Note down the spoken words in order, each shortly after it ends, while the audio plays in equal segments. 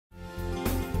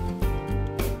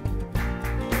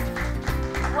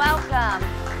Welcome.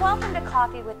 Welcome to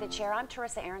Coffee with the Chair. I'm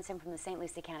Terissa Aronson from the St.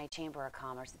 Lucie County Chamber of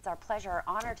Commerce. It's our pleasure, our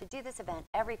honor to do this event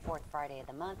every fourth Friday of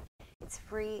the month. It's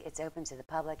free, it's open to the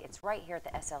public. It's right here at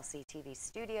the SLC TV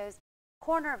studios,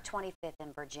 corner of 25th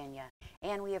and Virginia.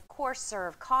 And we, of course,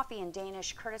 serve coffee in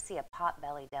Danish courtesy of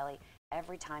Potbelly Deli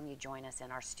every time you join us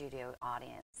in our studio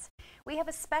audience. We have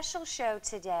a special show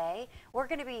today. We're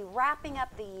going to be wrapping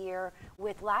up the year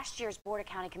with last year's Board of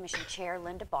County Commission Chair,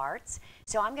 Linda Bartz.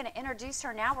 So I'm going to introduce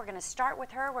her now. We're going to start with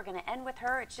her. We're going to end with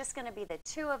her. It's just going to be the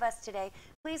two of us today.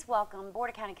 Please welcome Board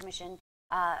of County Commission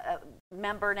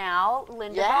member now,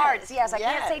 Linda Bartz. Yes, I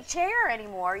can't say chair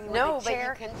anymore. No, but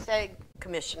you can say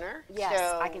commissioner. Yes,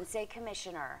 so I can say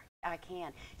commissioner. I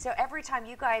can. So every time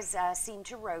you guys seem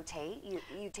to rotate,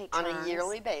 you take turns. On a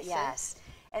yearly basis. Yes.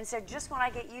 And so just when I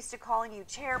get used to calling you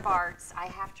Chair Bartz, I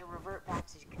have to revert back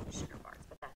to Commissioner Bartz.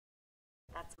 But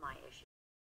that's my issue.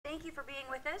 Thank you for being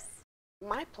with us.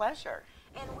 My pleasure.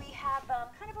 And we have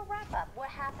kind of a wrap up. What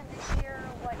happened this year?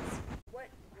 What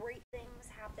great things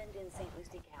happened in St.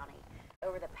 Lucie County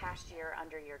over the past year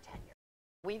under your tenure?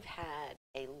 We've had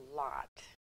a lot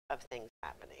of things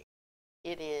happening.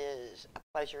 It is a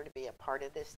pleasure to be a part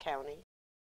of this county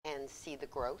and see the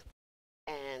growth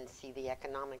and see the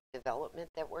economic development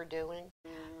that we're doing.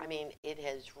 I mean, it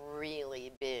has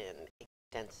really been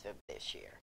extensive this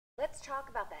year. Let's talk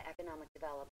about that economic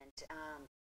development.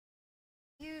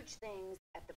 Huge things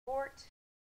at the port,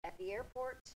 at the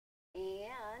airport,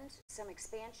 and some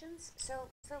expansions. So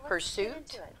let's Pursuit, get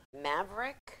into it.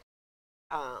 Maverick,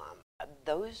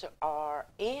 those are,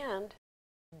 and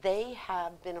they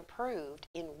have been approved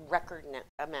in record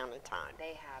amount of time.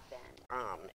 They have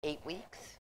been. 8 weeks.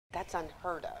 That's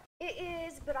unheard of. It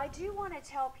is, but I do want to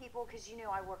tell people, because you know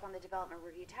I work on the Development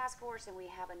Review Task Force, and we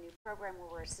have a new program where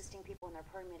we're assisting people in their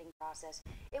permitting process.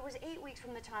 It was 8 weeks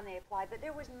from the time they applied, but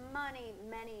there was many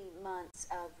months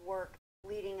of work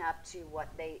leading up to what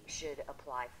they should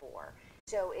apply for.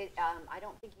 So I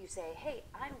don't think you say, hey,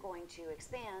 I'm going to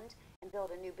expand and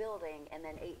build a new building, and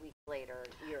then 8 weeks later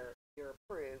you're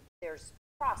approved. There's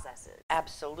processes.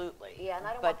 Absolutely. Yeah, and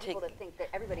I don't want people to think that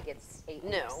everybody gets 8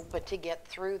 weeks. No, but to get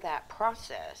through that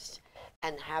process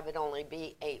and have it only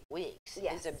be 8 weeks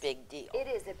is a big deal. It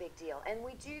is a big deal. And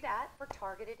we do that for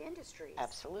targeted industries.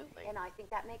 Absolutely. And I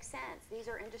think that makes sense. These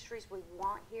are industries we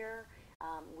want here.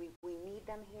 We need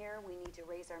them here. We need to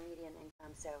raise our median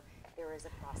income. So there is a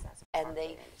process. And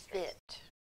they fit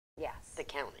the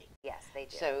county. Yes, they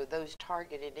do. So those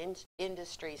targeted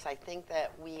industries, I think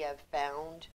that we have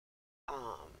found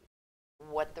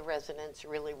what the residents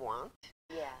really want.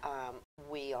 Yeah.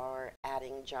 We are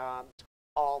adding jobs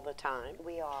all the time.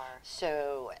 We are.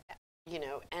 So, you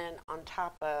know, and on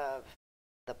top of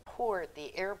the port,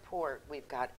 the airport, we've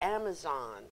got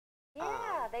Amazon.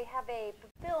 Yeah, they have a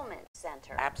fulfillment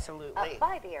center. Absolutely. Up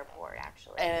by the airport,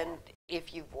 actually. And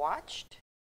if you've watched,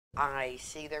 I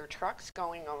see their trucks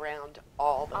going around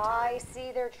all the time. I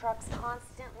see their trucks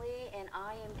constantly, and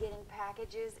I am getting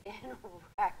packages in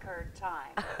record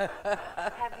time.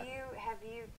 Have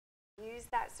you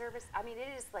used that service? I mean, it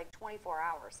is like 24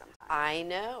 hours sometimes. I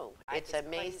know. It's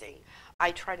amazing. Crazy.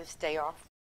 I try to stay off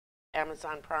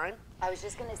Amazon Prime. I was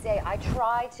just going to say, I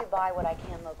try to buy what I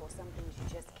can local. Some things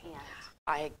you just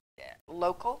can't.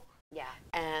 Local. Yeah.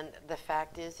 And the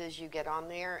fact is you get on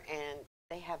there and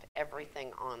they have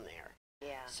everything on there.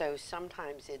 Yeah. So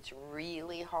sometimes it's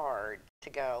really hard to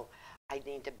go, I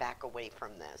need to back away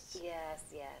from this. Yes.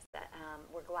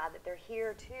 We're glad that they're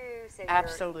here too. So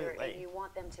Absolutely. You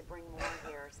want them to bring more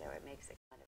here, so it makes it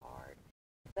kind of hard.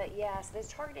 But yes, those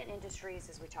targeted industries,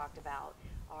 as we talked about,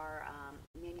 are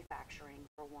manufacturing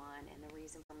for one, and the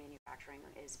reason for manufacturing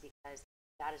is because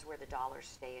that is where the dollars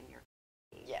stay in your community.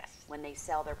 Yes. When they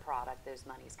sell their product, those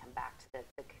monies come back to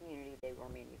the community they were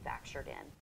manufactured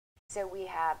in. So we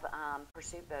have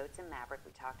Pursuit Boats and Maverick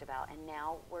we talked about, and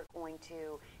now we're going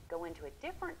to go into a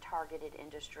different targeted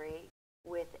industry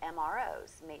with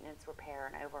MROs, maintenance,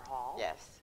 repair, and overhaul.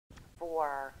 Yes.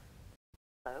 For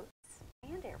boats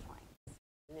and airplanes.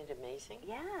 Isn't it amazing?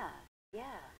 Yeah.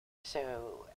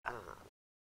 So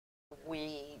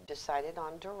we decided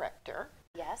on director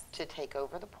to take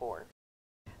over the port.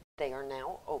 They are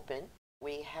now open.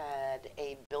 We had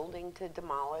a building to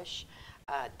demolish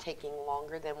taking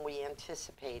longer than we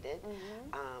anticipated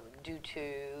due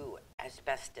to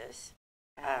asbestos.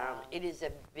 It is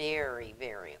a very,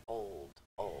 very old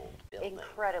building.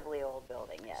 Incredibly old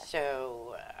building, yes.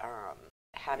 So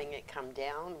having it come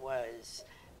down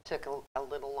took a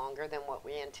little longer than what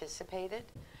we anticipated,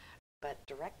 but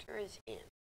director is in.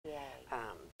 Yay.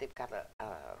 They've got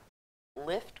a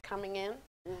lift coming in,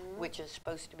 which is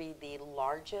supposed to be the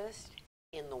largest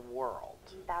in the world.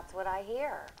 That's what I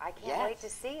hear. I can't wait to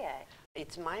see it.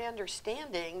 It's my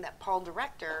understanding that Paul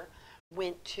Director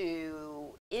went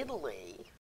to Italy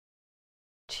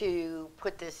to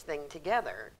put this thing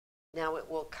together. Now it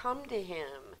will come to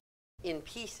him in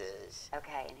pieces.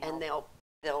 Okay. And they'll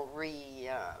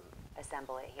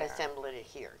assemble it here. Assemble it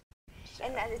here. So.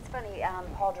 And it's funny,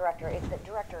 Paul Director, it's the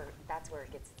director, that's where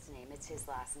it gets its name. It's his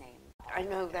last name. Paul I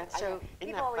know, Director. that's so, isn't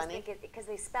people that always funny? think it, because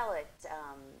they spell it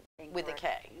with a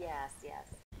K. Yes, yes.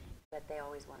 But they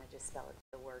always want to just spell it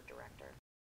the word director.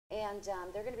 And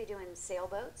they're going to be doing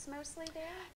sailboats mostly there?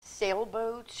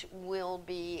 Sailboats will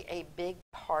be a big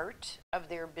part of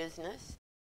their business.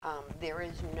 There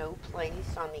is no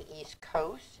place on the East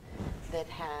Coast that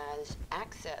has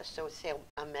access, so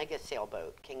a mega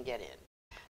sailboat can get in.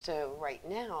 So right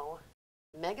now,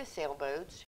 mega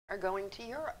sailboats are going to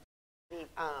Europe.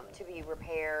 To be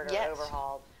repaired or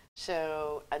overhauled.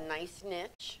 So a nice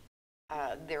niche.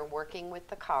 They're working with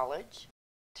the college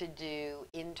to do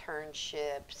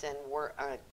internships and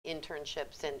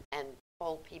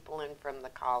pull people in from the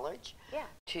college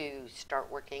to start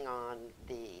working on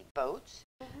the boats.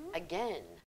 Again,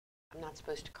 I'm not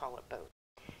supposed to call it boats.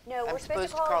 No, we're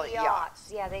supposed to call it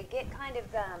yachts. Yeah, they get kind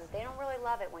of, they don't really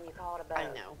love it when you call it a boat. I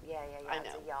know. Yeah,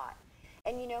 it's a yacht.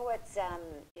 And you know what's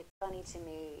it's funny to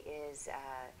me is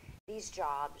these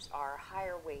jobs are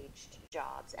higher waged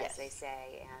jobs, as they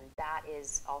say, and that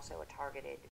is also a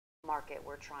targeted market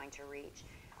we're trying to reach.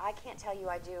 I can't tell you,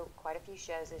 I do quite a few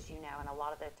shows, as you know, and a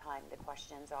lot of the time the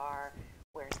questions are,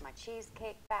 where's my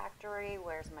cheesecake factory?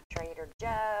 Where's my Trader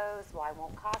Joe's? Why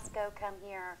won't Costco come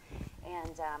here?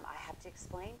 And I have to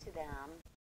explain to them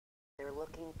they're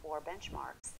looking for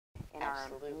benchmarks in our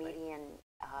median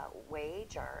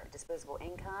wage, our disposable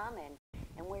income,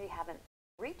 and we haven't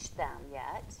reached them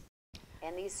yet.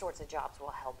 And these sorts of jobs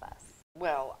will help us.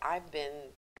 Well, I've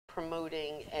been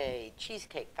promoting a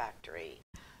cheesecake factory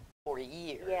for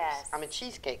years. Yes. I'm a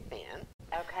cheesecake fan.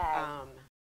 Okay.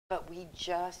 But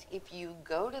if you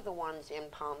go to the ones in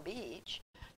Palm Beach,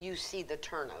 you see the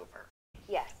turnover.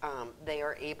 Yes. They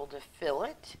are able to fill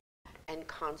it and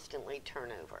constantly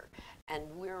turn over. And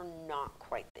we're not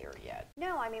quite there yet.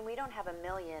 No, I mean, we don't have 1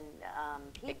 million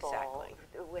people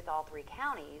with all 3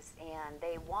 counties, and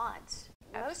they want,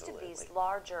 most of these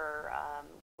larger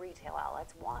retail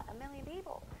outlets want 1 million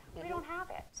people. We don't have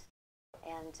it.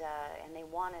 And they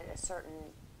want a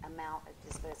certain amount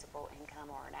of disposable income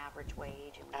or an average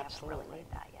wage, and we haven't really made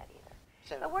that yet either.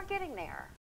 So, but we're getting there.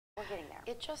 We're getting there.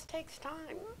 It just takes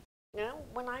time. You know,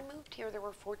 when I moved here, there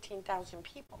were 14,000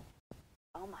 people.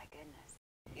 Oh, my goodness.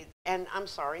 And I'm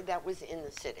sorry, that was in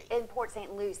the city. In Port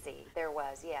St. Lucie, there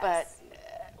was, yes.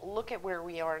 But look at where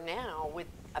we are now with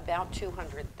about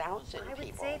 200,000 people. I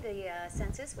would say the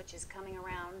census, which is coming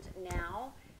around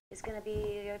now, is going to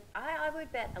be, I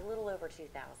would bet, a little over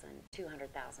 200,000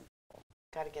 people.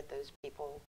 Got to get those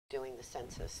people doing the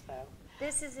census, though.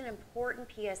 This is an important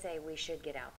PSA we should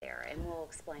get out there, and we'll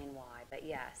explain why, but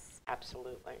yes.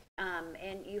 Absolutely.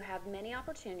 And you have many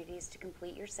opportunities to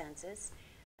complete your census.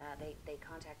 They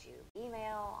contact you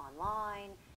email,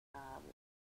 online,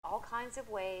 all kinds of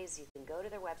ways. You can go to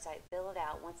their website, fill it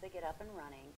out once they get up and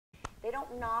running. They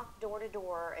don't knock door to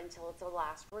door until it's a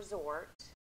last resort.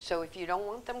 So if you don't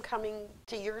want them coming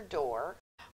to your door,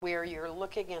 where you're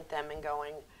looking at them and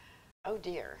going, oh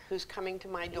dear, who's coming to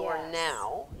my door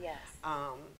now? Yes.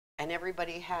 And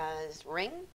everybody has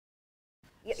Ring?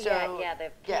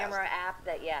 The camera app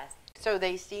that, yes. So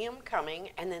they see them coming,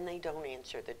 and then they don't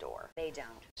answer the door. They don't.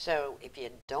 So if you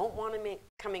don't want them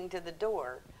coming to the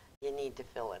door, you need to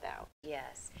fill it out.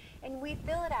 Yes. And we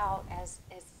fill it out as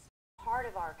part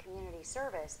of our community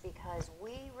service because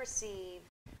we receive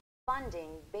funding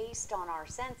based on our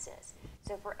census.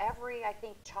 So for every, I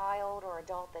think, child or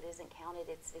adult that isn't counted,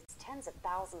 it's tens of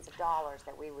thousands of dollars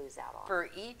that we lose out on. For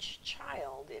each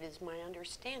child, it is my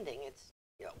understanding,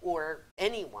 or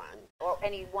anyone. Or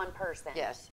any one person.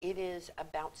 Yes, it is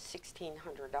about $1,600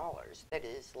 that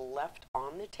is left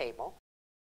on the table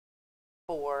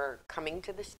for coming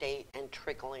to the state and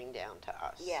trickling down to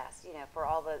us. Yes, for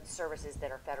all the services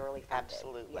that are federally funded.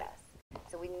 Absolutely. Yes.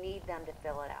 So we need them to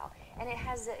fill it out. And it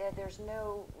has, there's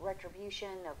no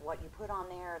retribution of what you put on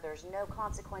there. There's no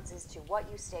consequences to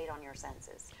what you state on your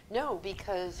census. No,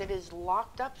 because it is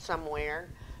locked up somewhere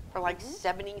for like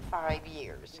 75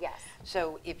 years. Yes.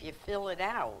 So if you fill it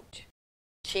out,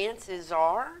 chances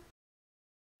are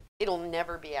it'll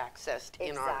never be accessed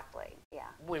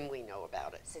when we know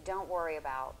about it. So don't worry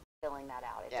about filling that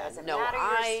out. It doesn't no matter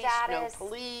ICE, your status. no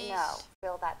police. No,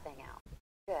 fill that thing out.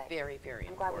 Good. Very, very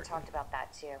I'm important. glad we talked about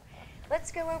that too.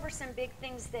 Let's go over some big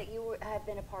things that you have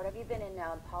been a part of. You've been in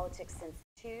politics since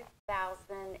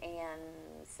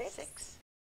 2006.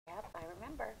 Yep, I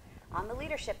remember. On the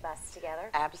leadership bus together.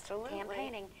 Absolutely.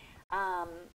 Campaigning.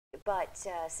 But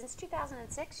since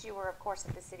 2006, you were, of course,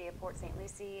 at the City of Port St.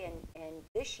 Lucie, and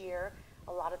this year,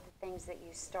 a lot of the things that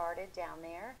you started down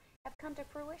there have come to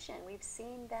fruition. We've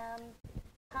seen them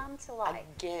come to life.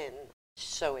 Again,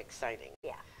 so exciting.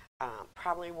 Yeah.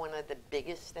 Probably one of the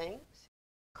biggest things,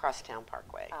 Crosstown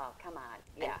Parkway. Oh, come on.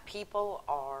 Yeah. And people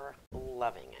are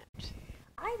loving it.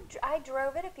 I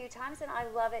drove it a few times and I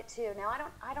love it too. Now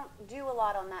I don't do a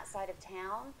lot on that side of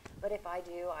town, but if I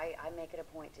do, I make it a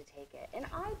point to take it. And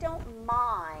I don't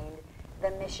mind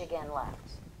the Michigan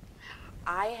left.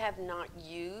 I have not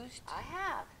used.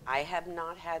 I have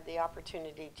not had the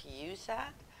opportunity to use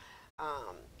that,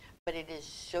 but it is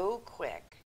so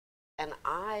quick, and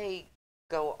I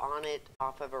go on it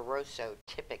off of Aronson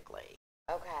typically.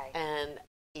 Okay. And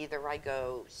either I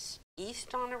go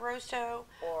east on Aronson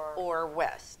or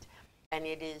west, and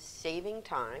it is saving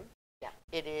time. Yeah.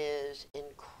 It is an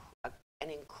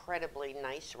incredibly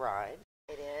nice ride.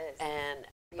 It is. And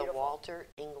beautiful. The Walter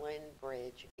England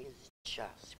Bridge is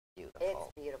just beautiful.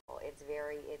 It's beautiful. It's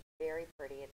very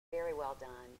pretty. It's very well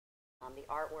done. The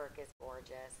artwork is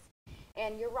gorgeous.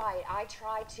 And you're right. I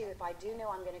try to, if I do know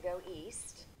I'm going to go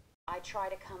east, I try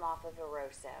to come off of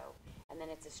Aronson, and then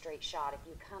it's a straight shot. If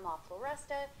you come off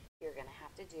Floresta, you're going to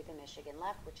have to do the Michigan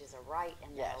left, which is a right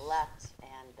and then a left,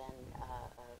 and then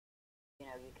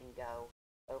you can go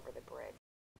over the bridge.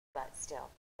 But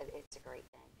still, it's a great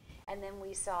thing. And then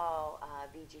we saw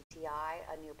VGTI,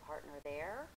 a new partner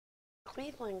there.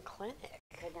 Cleveland Clinic.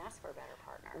 Couldn't ask for a better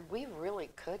partner. We really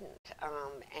couldn't.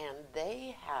 And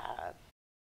they have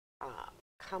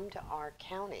come to our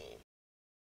county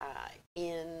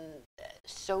in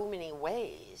so many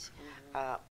ways.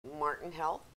 Mm-hmm. Martin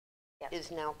Health is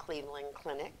now Cleveland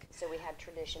Clinic. So we had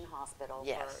Tradition Hospital.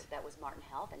 Yes. That was Martin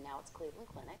Health, and now it's Cleveland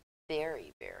Clinic.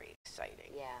 Very, very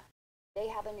exciting. Yeah. They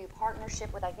have a new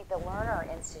partnership with, I think, the Lerner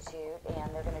Institute,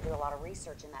 and they're going to do a lot of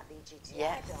research in that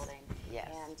VGTI building. Yes.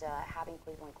 And having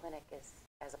Cleveland Clinic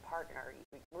as a partner,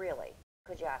 really,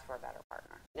 could you ask for a better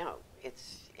partner? No,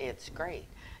 it's great.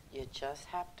 You just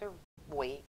have to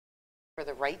wait for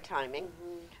the right timing.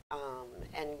 Mm-hmm.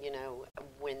 And,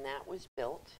 when that was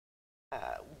built,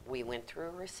 we went through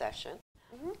a recession.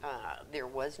 Mm-hmm. There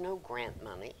was no grant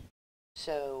money.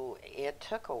 So it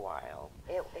took a while.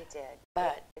 It did.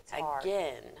 But it's hard.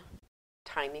 Again,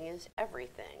 timing is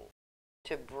everything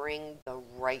to bring the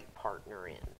right partner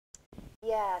in.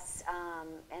 Yes,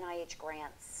 NIH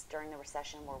grants during the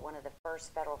recession were one of the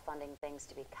first federal funding things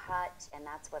to be cut, and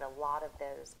that's what a lot of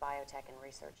those biotech and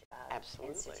research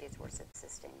institutes were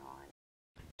subsisting on.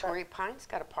 Torrey Pine's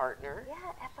got a partner.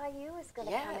 Yeah, FIU is going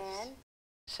to come in.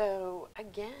 So,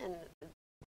 again,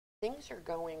 things are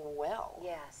going well.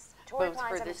 Yes. Both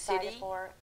for the city,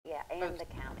 and the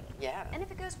county. Yeah. And if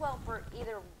it goes well for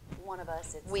either one of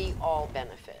us, we all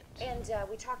benefit. And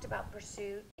we talked about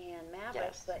Pursuit and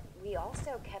Maverick, but we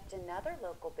also kept another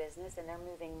local business, and they're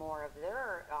moving more of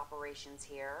their operations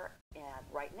here,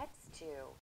 right next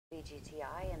to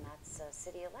VGTI, and that's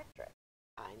City Electric.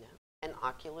 I know. And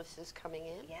Oculus is coming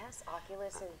in. Yes,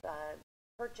 Oculus has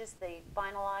they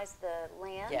finalized the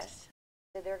land. Yes.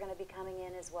 So they're going to be coming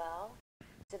in as well.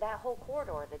 So that whole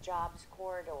corridor, the jobs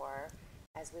corridor,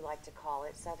 as we like to call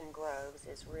it, Southern Groves,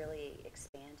 is really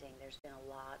expanding. There's been a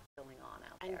lot going on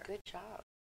out there. And good jobs.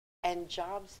 And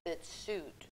jobs that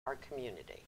suit our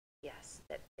community. Yes,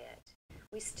 that fit.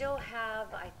 We still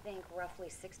have, I think, roughly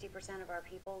 60% of our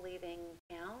people leaving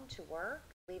town to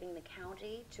work, leaving the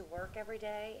county to work every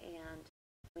day, and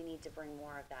we need to bring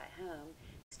more of that home.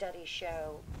 Studies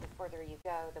show the further you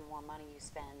go, the more money you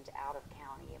spend out of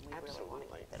county, and we really want to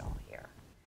keep it all here.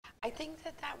 I think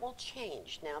that will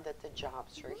change now that the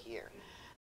jobs are here,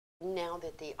 now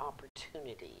that the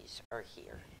opportunities are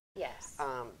here. Yes.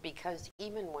 Because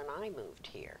even when I moved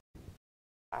here,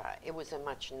 it was a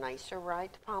much nicer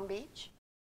ride to Palm Beach.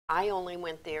 I only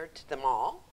went there to the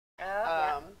mall.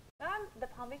 The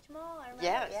Palm Beach Mall, I remember.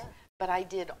 Yes, yeah. But I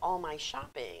did all my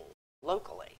shopping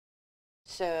locally.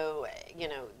 So,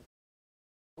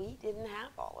 we didn't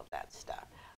have all of that stuff.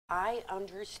 I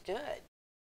understood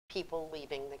people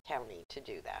leaving the county to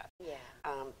do that. Yeah.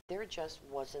 There just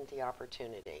wasn't the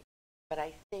opportunity. But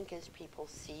I think as people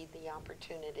see the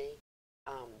opportunity,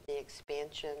 the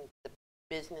expansion, the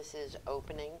businesses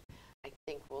opening, I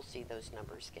think we'll see those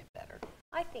numbers get better.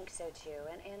 I think so too,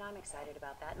 and I'm excited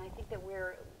about that. And I think that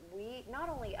we not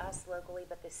only us locally,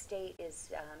 but the state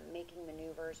is making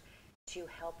maneuvers to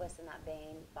help us in that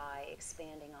vein by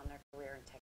expanding on their career and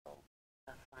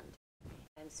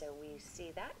so we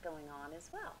see that going on as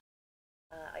well.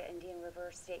 Indian River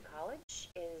State College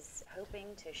is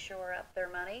hoping to shore up their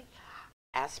money.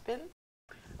 Aspen?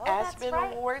 Oh, Aspen that's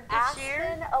right. Award this year?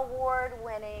 Aspen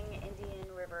Award-winning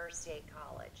Indian River State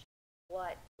College.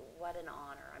 What an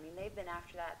honor. I mean, they've been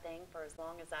after that thing for as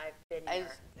long as I've been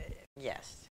here.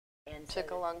 Yes. And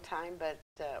Took a long time, but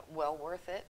well worth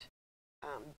it.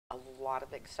 A lot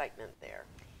of excitement there.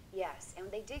 Yes, and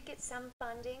they did get some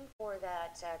funding for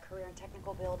that career and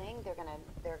technical building. They're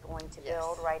going to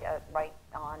build right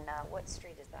on what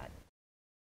street is that?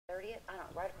 30th? I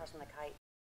don't know. Right across from the Kite.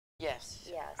 Yes.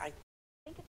 Yes. I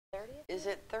think it's 30th. Is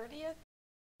it 30th?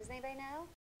 Does anybody know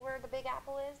where the Big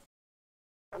Apple is?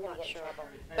 I'm not sure.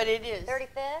 35th. But it is.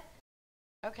 35th.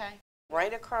 Okay.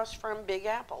 Right across from Big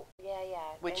Apple. Yeah.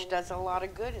 Which does a lot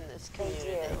of good in this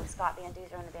community. They do. Scott Van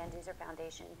Duzer and the Van Duzer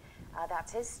Foundation.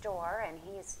 That's his store, and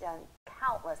he's done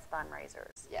countless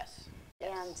fundraisers. Yes.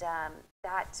 And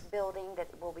that building that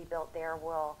will be built there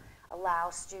will allow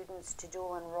students to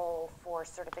dual enroll for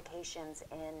certifications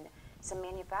in some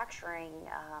manufacturing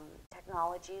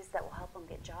technologies that will help them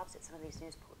get jobs at some of these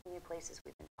new places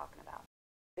we've been talking about.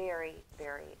 Very,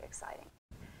 very exciting.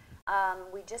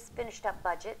 We just finished up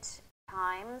budget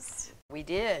times. We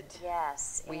did.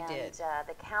 Yes. We did.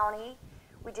 The county,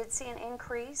 we did see an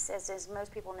increase. As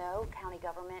most people know, county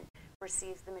government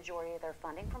receives the majority of their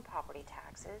funding from property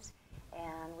taxes,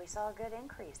 and we saw a good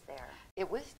increase there. It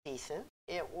was decent.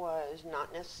 It was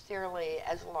not necessarily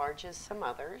as large as some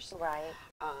others. Right.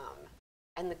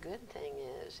 And the good thing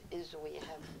is we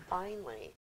have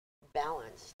finally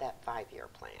balanced that 5-year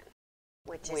plan,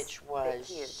 which was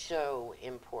huge. so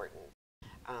important.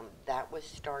 That was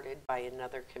started by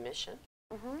another commission,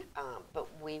 but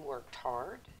we worked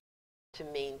hard to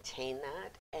maintain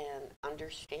that and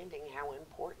understanding how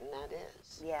important that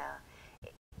is. Yeah.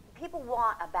 People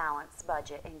want a balanced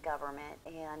budget in government,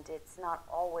 and it's not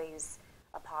always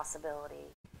a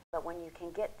possibility. But when you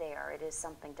can get there, it is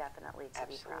something definitely to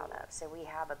be proud of. So we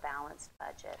have a balanced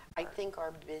budget. I think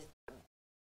our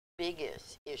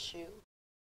biggest issue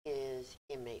is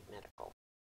inmate medical.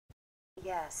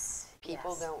 Yes.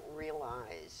 People don't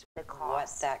realize the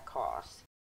cost. What that costs.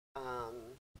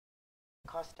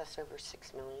 Cost us over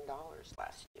 $6 million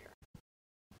last year.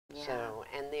 Yeah. So,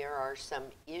 and there are some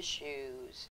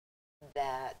issues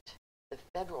that the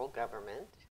federal government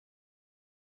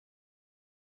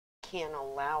can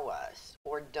allow us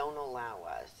or don't allow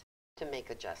us to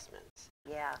make adjustments.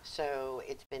 Yeah. So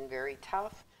it's been very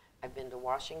tough. I've been to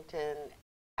Washington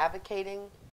advocating,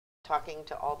 talking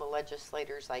to all the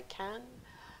legislators I can.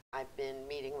 I've been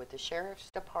meeting with the sheriff's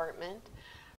department.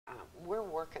 We're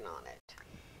working on it.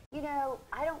 You know,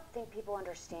 I don't think people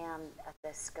understand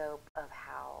the scope of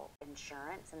how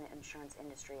insurance and the insurance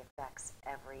industry affects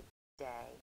every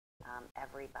day,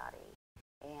 everybody.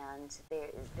 And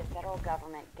the federal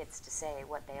government gets to say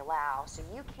what they allow. So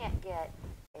you can't get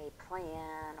a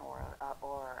plan or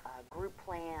a group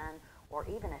plan or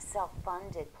even a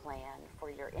self-funded plan for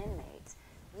your inmates.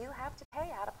 You have to pay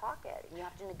out of pocket. You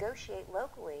have to negotiate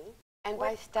locally. And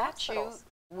by statute,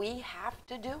 we have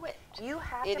to do it. You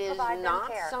have to provide them care. It is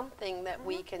not something that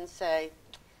we can say,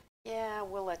 yeah,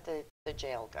 we'll let the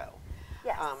jail go.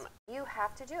 Yes, you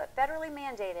have to do it. Federally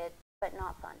mandated, but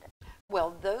not funded.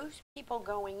 Well, those people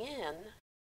going in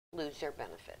lose their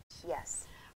benefits. Yes.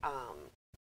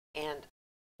 And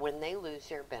when they lose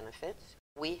their benefits,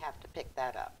 we have to pick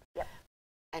that up. Yep.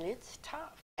 And it's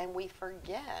tough. And we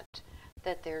forget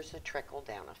that there's a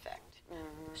trickle-down effect.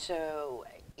 So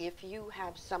if you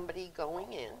have somebody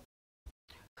going in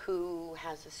who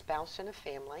has a spouse and a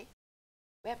family,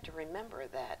 we have to remember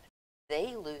that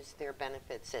they lose their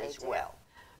benefits as well.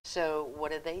 So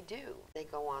what do? They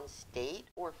go on state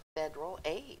or federal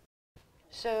aid.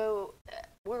 So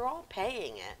we're all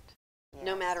paying it,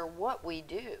 no matter what we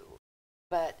do.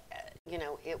 But, you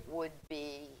know, it would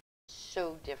be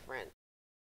so different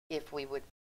if we would.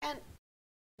 And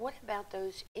what about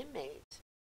those inmates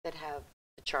that have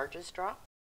the charges dropped,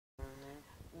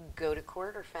 go to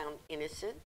court, or found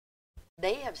innocent?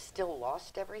 They have still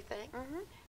lost everything.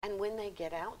 And when they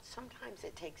get out, sometimes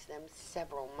it takes them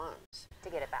several months to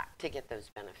get it back, to get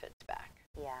those benefits back.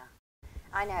 Yeah,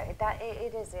 I know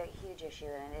it is a huge issue,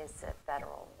 and it is a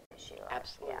federal issue.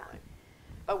 Absolutely.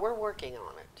 But we're working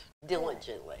on it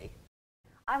diligently.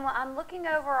 I'm looking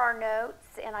over our notes,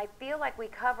 and I feel like we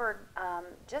covered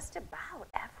just about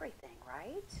everything,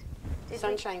 right?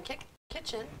 Sunshine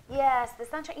Kitchen. Yes, the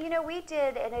Sunshine. You know, we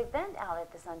did an event out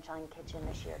at the Sunshine Kitchen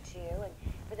this year too. And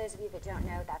for those of you that don't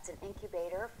know, that's an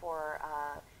incubator for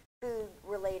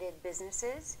food-related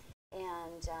businesses,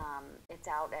 and it's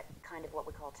out at kind of what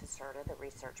we call Terissa, the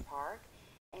research park.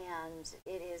 and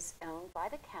it is owned by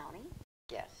the county.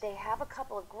 Yes. They have a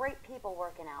couple of great people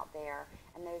working out there,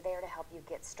 and they're there to help you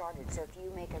get started. So if you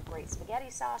make a great spaghetti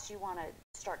sauce, you want to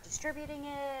start distributing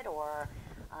it, or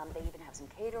they even have some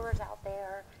caterers out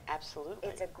there. Absolutely.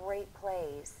 It's a great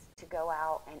place to go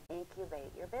out and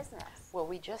incubate your business. Well,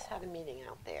 we just had a meeting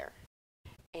out there,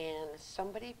 and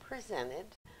somebody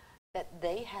presented that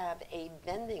they have a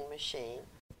vending machine.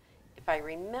 If I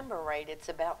remember right, it's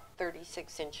about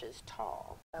 36 inches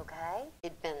tall. Okay.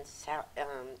 It bends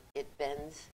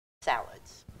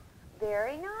salads.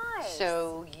 Very nice.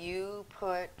 So you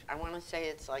put, I want to say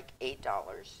it's like $8.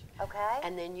 Okay.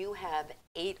 And then you have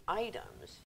 8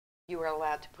 items you are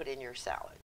allowed to put in your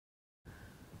salad.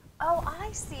 Oh,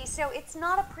 I see. So it's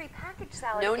not a prepackaged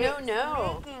salad. No, it's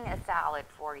no. making a salad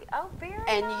for you. Oh, very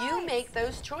And nice. you make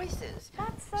those choices.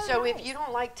 That's so So nice. if you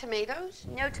don't like tomatoes,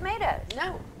 no tomatoes.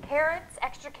 no. Carrots,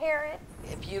 extra carrots.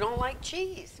 If you don't like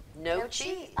cheese, no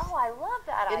cheese. Oh, I love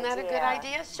that Isn't idea. that a good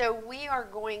idea? So we are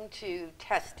going to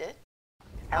test it.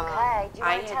 Okay. Do you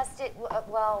want to test it?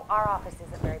 Well, our office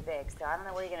isn't very big, so I don't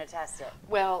know where you're going to test it.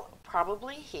 Well,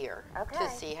 probably here Okay.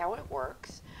 to see how it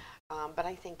works. But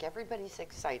I think everybody's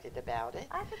excited about it.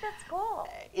 I think that's cool.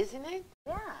 Isn't it?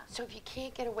 Yeah. So if you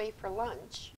can't get away for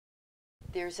lunch,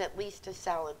 there's at least a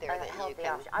salad there that you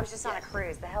can. Option. I was just on a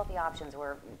cruise. The healthy options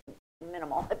were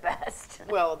minimal at best.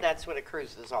 Well, that's what a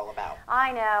cruise is all about.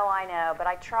 I know, but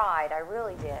I tried. I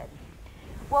really did.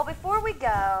 Well, before we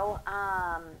go,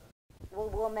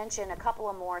 we'll mention a couple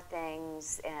of more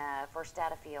things. First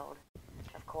Data Field,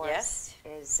 of course, yes,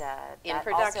 is in that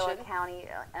production. also a county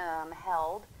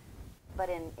held, but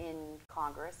in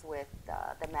Congress with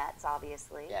the Mets,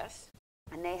 obviously. Yes.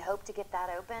 And they hope to get that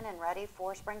open and ready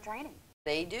for spring training.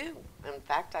 They do. In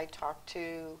fact, I talked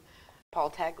to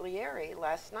Paul Taglieri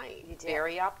last night. You did?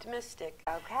 Very optimistic.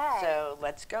 Okay. So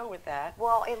let's go with that.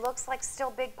 Well, it looks like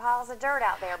still big piles of dirt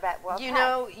out there, but well, You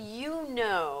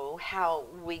know how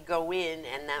we go in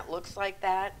and that looks like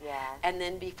that. Yeah. And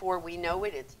then before we know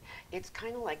it, it's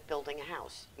kind of like building a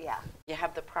house. Yeah. You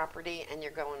have the property and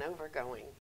you're going,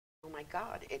 oh my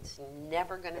God, it's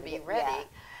never going to be ready. Yeah.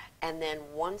 And then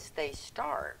once they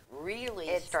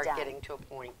really start done. getting to a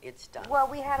point, it's done. Well,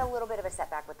 we had a little bit of a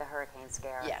setback with the hurricane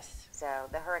scare. Yes. So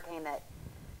the hurricane that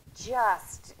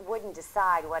just wouldn't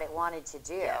decide what it wanted to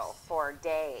do for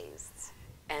days.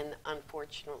 And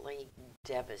unfortunately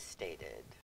devastated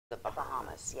the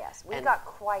Bahamas. Yes. We got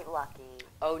quite lucky.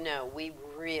 Oh no, we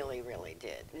really, really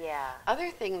did. Yeah. Other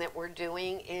thing that we're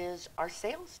doing is our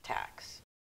sales tax.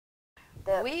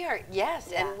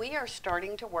 And we are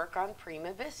starting to work on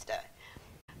Prima Vista.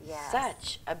 Yes.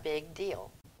 Such a big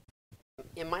deal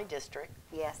in my district.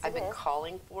 Yes, I've been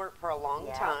calling for it for a long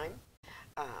time,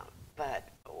 but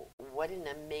what an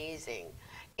amazing,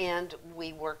 and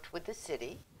we worked with the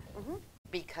city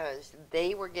because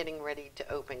they were getting ready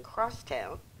to open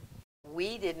Crosstown.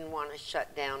 We didn't want to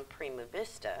shut down Prima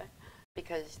Vista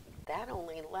because that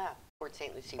only left Port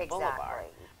St. Lucie Boulevard.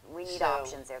 We need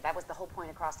options there. That was the whole point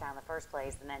of Crosstown in the first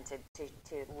place, and then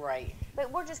to right. But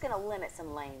we're just going to limit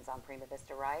some lanes on Prima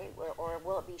Vista, right? Or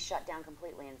will it be shut down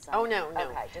completely in some? Oh no.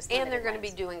 Okay, just and they're going to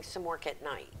lanes. be doing some work at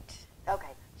night. Okay.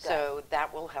 Good. So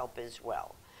that will help as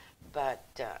well.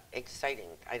 But exciting.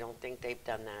 I don't think they've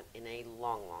done that in a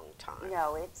long, long time.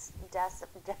 No, it's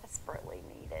desperately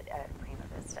needed at Prima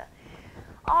Vista.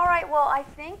 All right. Well, I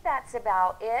think that's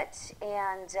about it,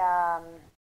 and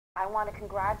I want to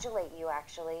congratulate you,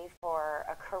 actually, for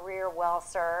a career well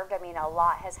served. I mean, a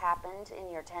lot has happened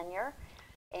in your tenure,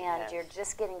 and you're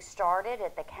just getting started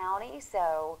at the county,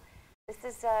 so this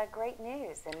is great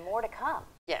news and more to come.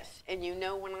 Yes, and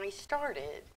when I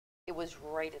started, it was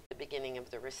right at the beginning of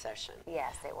the recession.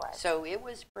 Yes, it was. So it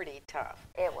was pretty tough.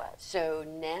 It was. So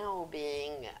now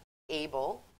being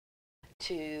able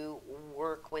to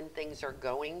work when things are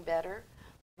going better,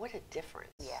 what a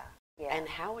difference. Yeah. And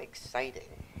how exciting.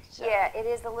 So. Yeah, it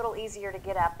is a little easier to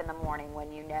get up in the morning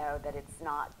when you know that it's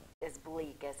not as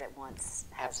bleak as it once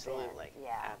has been.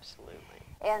 Yeah. Absolutely.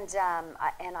 And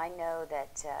I know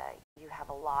that you have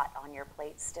a lot on your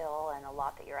plate still and a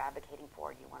lot that you're advocating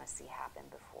for you want to see happen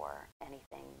before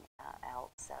anything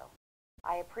else. So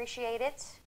I appreciate it.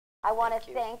 I want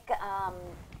to thank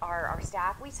our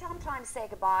staff. We sometimes say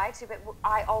goodbye to, but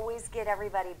I always get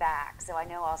everybody back. So I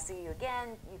know I'll see you again.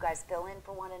 You guys fill in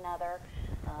for one another.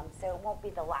 So it won't be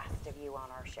the last of you on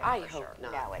our show. I hope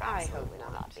not. No, it absolutely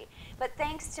will not be. But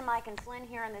thanks to Mike and Flynn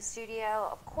here in the studio.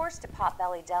 Of course, to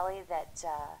Potbelly Deli that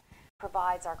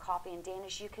provides our coffee and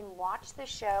Danish. You can watch the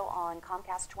show on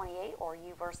Comcast 28 or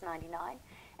Uverse 99,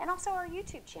 and also our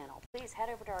YouTube channel. Please head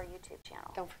over to our YouTube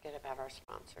channel. Don't forget about our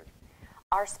sponsor.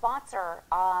 our sponsor,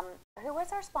 who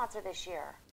was our sponsor this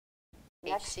year?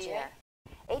 Next HCA? year.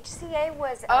 HCA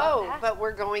was. But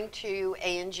we're going to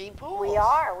A&G Pools. We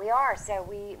are. So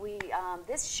we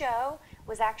this show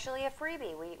was actually a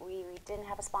freebie. We didn't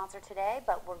have a sponsor today,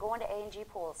 but we're going to A&G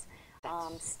Pools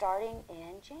starting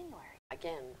in January.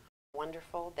 Again,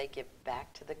 wonderful. They give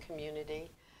back to the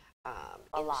community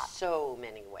A lot. So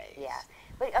many ways. Yeah.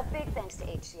 But a big thanks to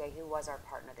HCA, who was our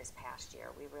partner this past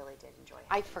year. We really did enjoy it.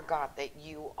 I forgot that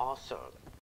you also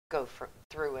go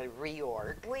through a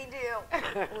reorg. We do.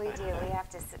 We do.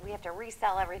 We have to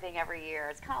resell everything every year.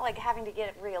 It's kind of like having to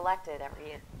get reelected every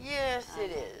year. Yes,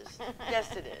 it is.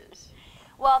 Yes, it is.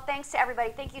 Well, thanks to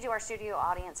everybody. Thank you to our studio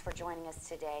audience for joining us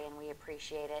today, and we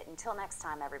appreciate it. Until next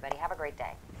time, everybody, have a great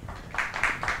day.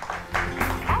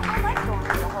 I like going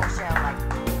through the whole show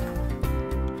like